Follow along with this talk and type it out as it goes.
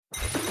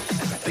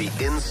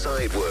The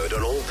inside word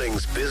on all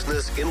things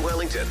business in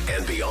Wellington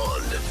and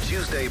beyond.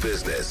 Tuesday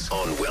Business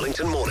on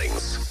Wellington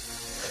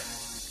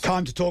Mornings.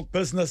 Time to talk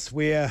business.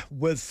 We're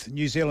with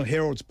New Zealand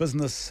Herald's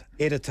business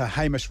editor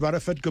Hamish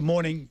Rutherford. Good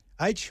morning,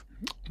 H.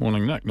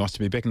 Morning, Nick. Nice to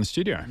be back in the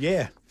studio.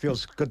 Yeah,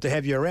 feels good to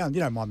have you around.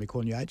 You don't mind me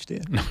calling you H, do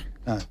you? No.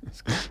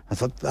 I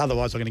thought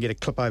otherwise I'm going to get a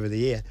clip over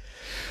the air.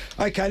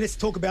 Okay, let's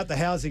talk about the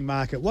housing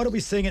market. What are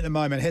we seeing at the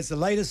moment? Has the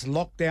latest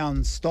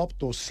lockdown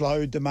stopped or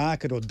slowed the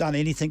market or done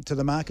anything to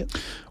the market?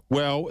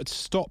 Well, it's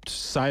stopped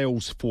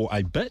sales for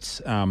a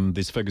bit.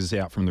 There's figures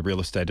out from the Real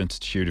Estate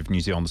Institute of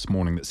New Zealand this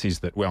morning that says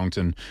that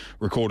Wellington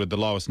recorded the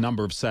lowest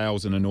number of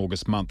sales in an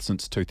August month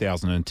since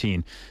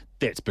 2010.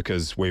 That's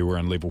because we were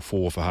in level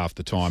 4 for half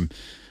the time.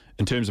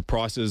 In terms of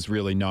prices,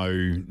 really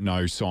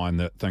no sign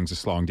that things are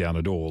slowing down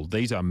at all.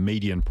 These are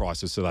median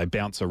prices, so they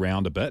bounce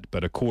around a bit.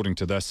 But according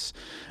to this,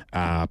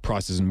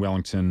 prices in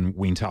Wellington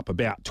went up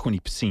about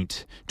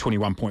 20%,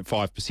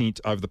 21.5%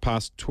 over the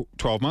past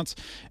 12 months.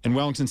 In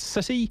Wellington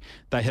City,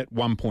 they hit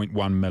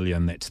 1.1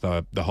 million. That's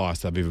the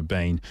highest they've ever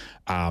been.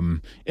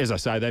 As I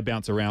say, they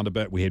bounce around a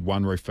bit. We had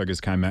One Roof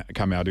figures came out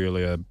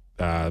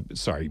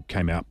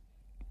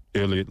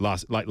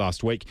late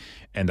last week,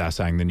 and they're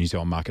saying the New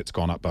Zealand market's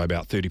gone up by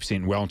about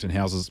 30%. Wellington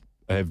houses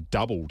have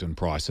doubled in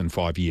price in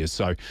 5 years.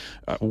 So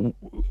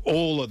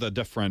all of the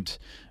different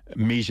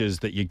measures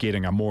that you're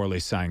getting are more or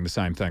less saying the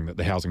same thing, that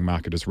the housing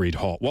market is red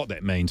hot. What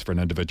that means for an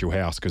individual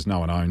house, because no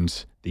one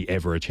owns the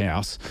average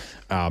house,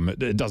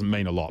 it doesn't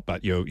mean a lot,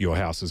 but your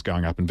house is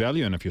going up in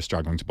value, and if you're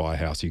struggling to buy a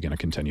house, you're going to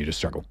continue to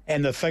struggle.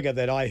 And the figure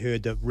that I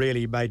heard that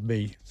really made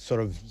me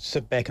sort of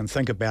sit back and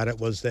think about it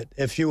was that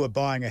if you were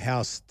buying a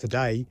house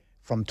today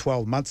from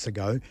 12 months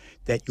ago,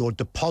 that your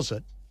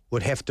deposit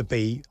would have to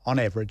be, on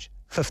average,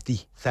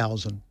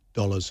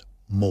 $50,000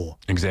 more.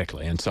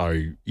 Exactly. And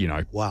so,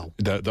 wow.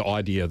 The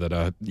idea that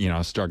a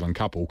struggling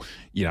couple,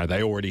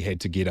 they already had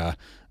to get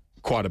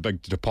quite a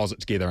big deposit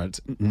together, and it's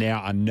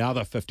now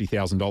another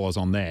 $50,000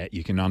 on that.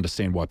 You can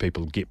understand why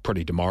people get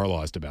pretty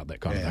demoralised about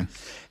that kind of thing.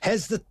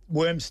 Has the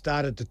worm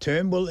started to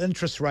turn? Will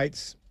interest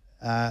rates,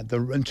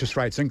 the interest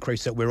rates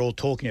increase that we're all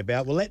talking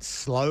about, will that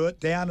slow it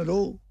down at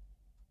all?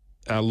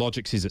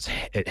 Logic says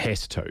it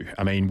has to.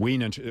 I mean,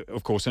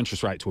 of course,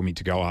 interest rates were meant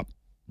to go up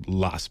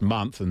last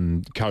month,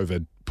 and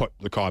COVID put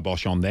the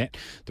kibosh on that.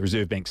 The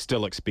Reserve Bank's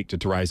still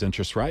expected to raise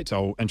interest rates.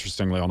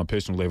 Interestingly, on a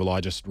personal level,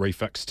 I just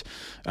refixed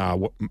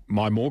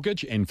my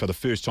mortgage, and for the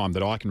first time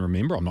that I can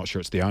remember, I'm not sure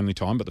it's the only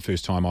time, but the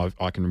first time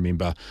I can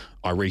remember,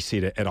 I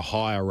reset it at a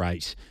higher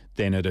rate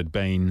than it had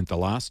been the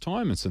last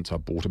time, and since I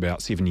bought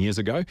about 7 years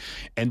ago.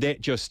 And that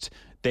just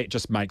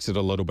makes it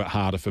a little bit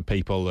harder for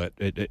people.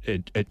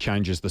 It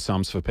changes the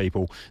sums for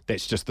people.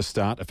 That's just the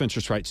start. If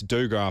interest rates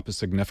do go up a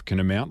significant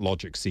amount,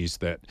 logic says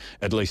that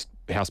at least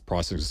house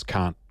prices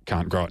can't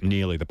grow at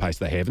nearly the pace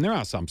they have. And there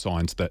are some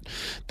signs that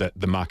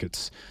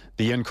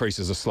the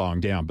increases are slowing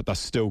down, but they're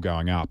still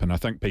going up. And I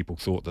think people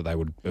thought that they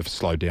would have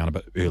slowed down a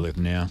bit earlier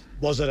than now.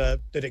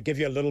 Did it give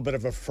you a little bit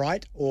of a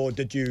fright, or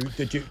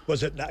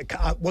was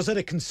it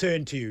a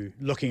concern to you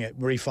looking at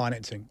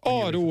refinancing?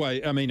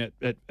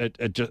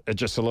 It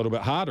just a little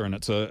bit harder, and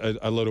it's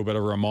a little bit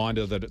of a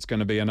reminder that it's going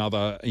to be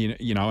another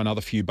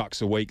few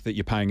bucks a week that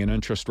you're paying in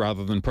interest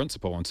rather than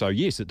principal. And so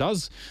yes, it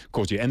does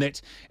cause you, and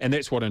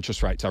that's what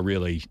interest rates are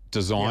really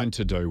designed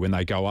to do. When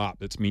they go up,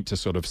 it's meant to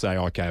sort of say,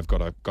 okay, I've got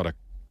to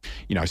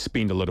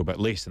spend a little bit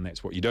less, and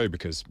that's what you do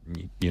because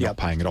you're not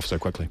paying it off so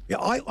quickly. Yeah,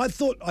 I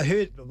thought I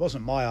heard, it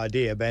wasn't my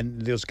idea, Ben,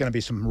 there was going to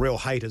be some real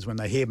haters when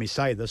they hear me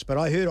say this, but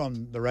I heard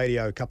on the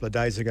radio a couple of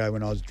days ago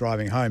when I was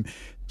driving home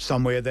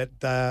somewhere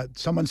that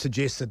someone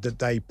suggested that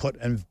they put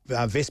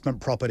investment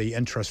property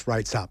interest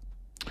rates up.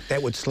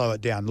 That would slow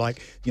it down,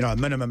 like, a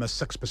minimum of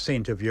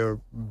 6% of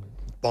your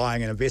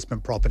buying an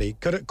investment property.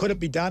 Could it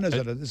be done?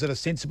 Is it a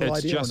sensible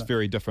idea? It's just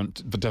very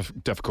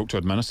difficult to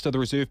administer. The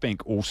Reserve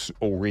Bank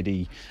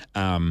already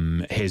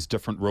has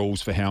different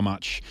rules for how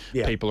much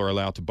people are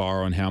allowed to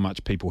borrow and how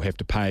much people have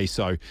to pay.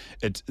 So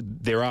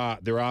there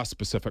are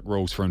specific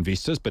rules for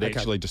investors, but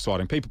actually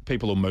deciding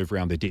people will move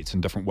around their debts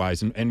in different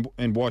ways,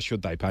 and why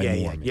should they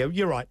pay more? Yeah,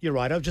 you're right. It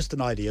was just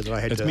an idea that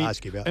I had to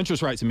ask you about.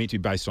 Interest rates are meant to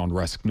be based on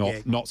risk,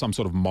 not some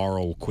sort of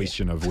moral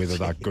question of whether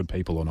they're good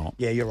people or not.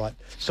 Yeah, you're right.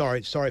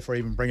 Sorry for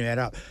even bringing that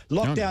up.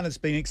 Lockdown has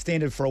been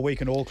extended for a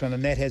week in Auckland,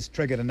 and that has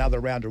triggered another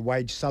round of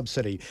wage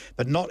subsidy.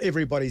 But not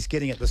everybody's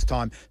getting it this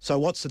time. So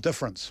what's the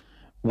difference?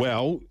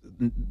 Well,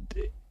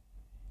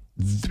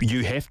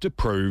 you have to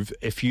prove,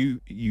 if you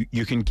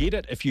can get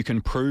it if you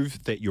can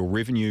prove that your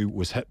revenue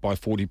was hit by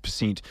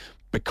 40%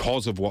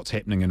 because of what's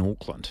happening in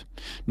Auckland.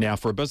 Now,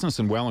 for a business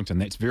in Wellington,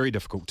 that's very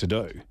difficult to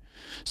do.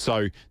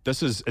 So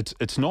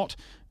it's not.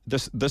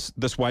 This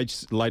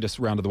latest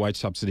round of the wage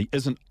subsidy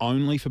isn't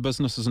only for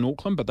businesses in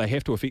Auckland, but they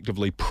have to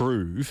effectively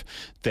prove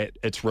that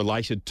it's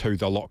related to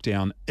the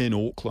lockdown in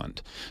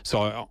Auckland.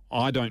 So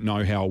I don't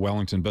know how a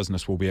Wellington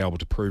business will be able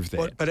to prove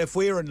that. But if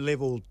we're in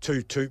level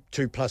 2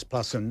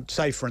 plus, and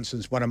say, for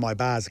instance, one of my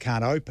bars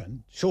can't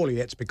open, surely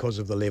that's because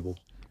of the level.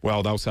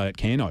 Well, they'll say it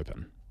can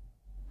open.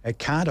 It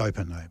can't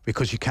open, though,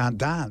 because you can't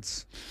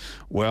dance.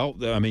 Well,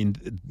 I mean...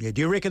 Yeah,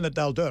 do you reckon that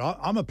they'll do it?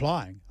 I'm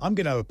applying. I'm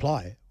going to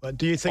apply. But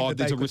do you think that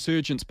there's a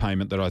resurgence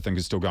payment that I think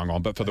is still going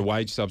on, but for the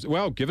wage subs,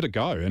 well, give it a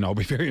go, and I'll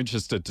be very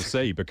interested to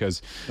see,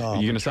 because you're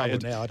going to say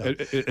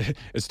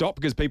it's not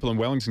because people in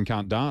Wellington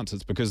can't dance,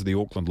 it's because of the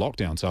Auckland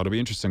lockdown, so it'll be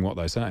interesting what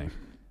they say.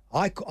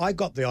 I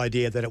got the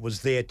idea that it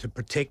was there to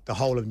protect the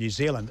whole of New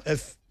Zealand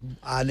if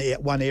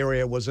one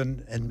area was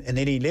in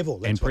any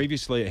level. And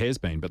previously it has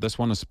been, but this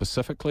one is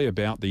specifically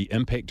about the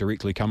impact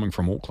directly coming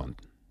from Auckland.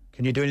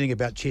 Can you do anything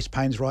about chest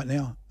pains right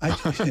now? I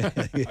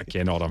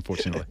cannot,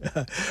 unfortunately.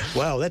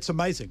 Well, that's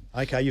amazing.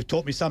 Okay, you've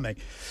taught me something.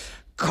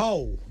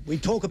 Coal, we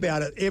talk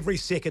about it every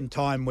second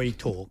time we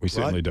talk. We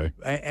certainly do.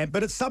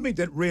 But it's something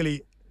that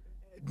really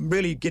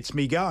gets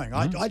me going.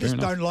 I just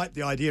don't like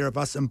the idea of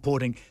us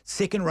importing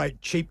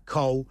second-rate cheap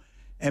coal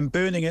and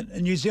burning it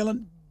in New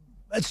Zealand.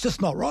 It's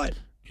just not right.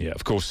 Yeah,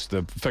 of course,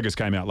 the figures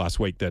came out last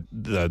week that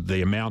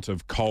the amount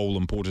of coal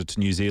imported to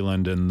New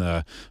Zealand in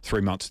the 3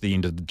 months to the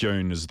end of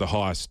June is the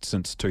highest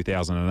since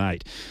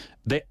 2008.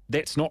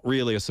 That's not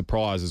really a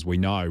surprise, as we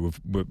know.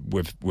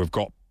 We've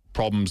got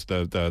problems.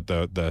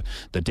 The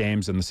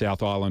dams in the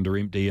South Island are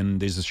empty,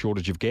 and there's a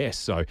shortage of gas.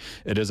 So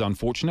it is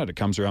unfortunate. It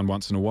comes around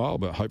once in a while,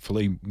 but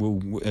hopefully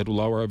it'll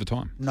lower over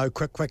time. No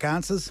quick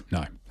answers?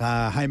 No.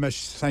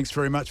 Hamish, thanks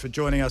very much for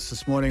joining us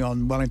this morning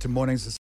on Wellington Mornings.